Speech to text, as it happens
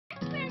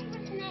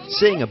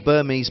Seeing a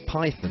Burmese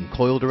python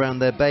coiled around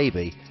their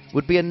baby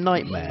would be a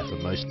nightmare for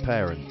most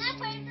parents.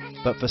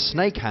 But for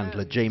snake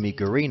handler Jamie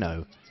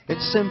Guarino,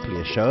 it's simply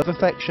a show of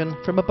affection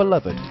from a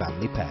beloved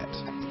family pet.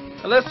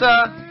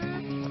 Alyssa!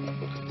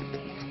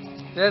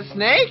 Is that a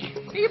snake?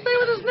 Can you play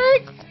with a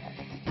snake?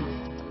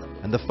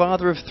 And the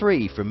father of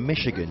 3 from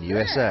Michigan,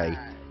 USA,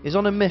 is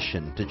on a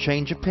mission to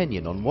change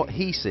opinion on what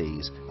he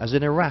sees as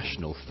an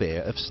irrational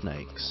fear of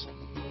snakes.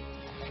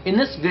 In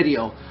this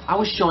video, I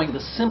was showing the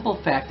simple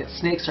fact that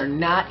snakes are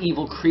not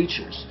evil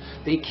creatures.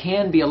 They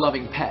can be a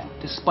loving pet,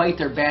 despite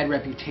their bad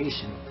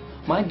reputation.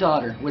 My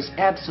daughter was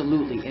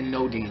absolutely in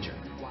no danger.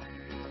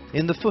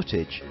 In the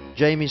footage,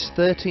 Jamie's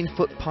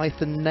 13-foot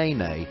python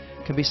Nene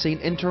can be seen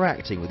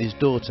interacting with his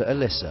daughter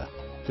Alyssa,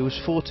 who was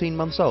 14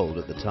 months old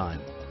at the time.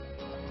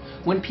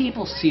 When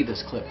people see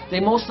this clip, they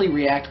mostly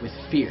react with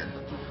fear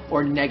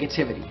or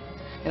negativity.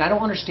 And I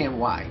don't understand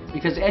why,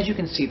 because as you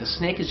can see, the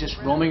snake is just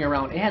roaming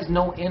around. It has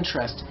no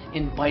interest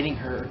in biting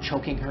her or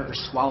choking her or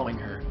swallowing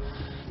her.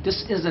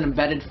 This is an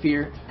embedded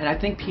fear, and I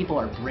think people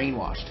are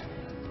brainwashed.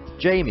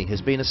 Jamie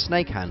has been a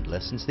snake handler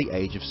since the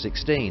age of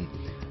 16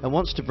 and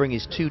wants to bring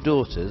his 2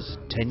 daughters,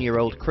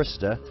 10-year-old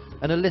Krista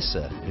and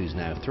Alyssa, who's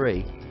now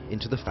 3,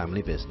 into the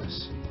family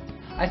business.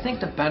 I think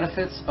the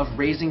benefits of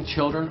raising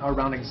children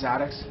around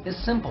exotics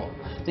is simple.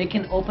 They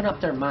can open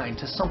up their mind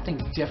to something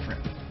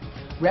different,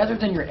 rather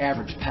than your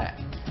average pet.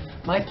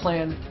 My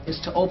plan is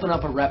to open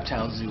up a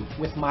reptile zoo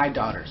with my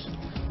daughters.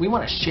 We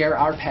want to share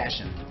our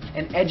passion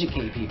and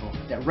educate people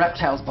that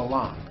reptiles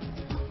belong.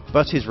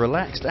 But his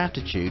relaxed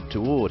attitude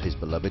toward his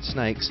beloved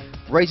snakes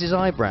raises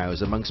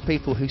eyebrows amongst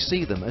people who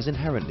see them as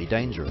inherently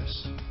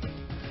dangerous.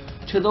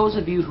 To those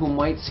of you who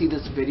might see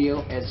this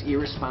video as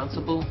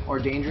irresponsible or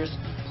dangerous,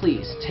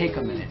 please take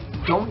a minute.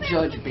 Don't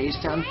judge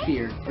based on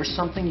fear or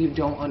something you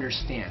don't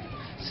understand.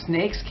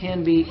 Snakes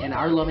can be and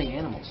are loving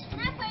animals.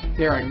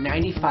 There are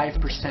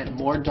 95%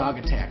 more dog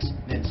attacks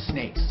than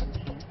snakes.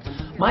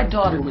 My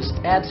daughter was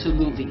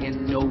absolutely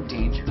in no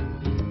danger.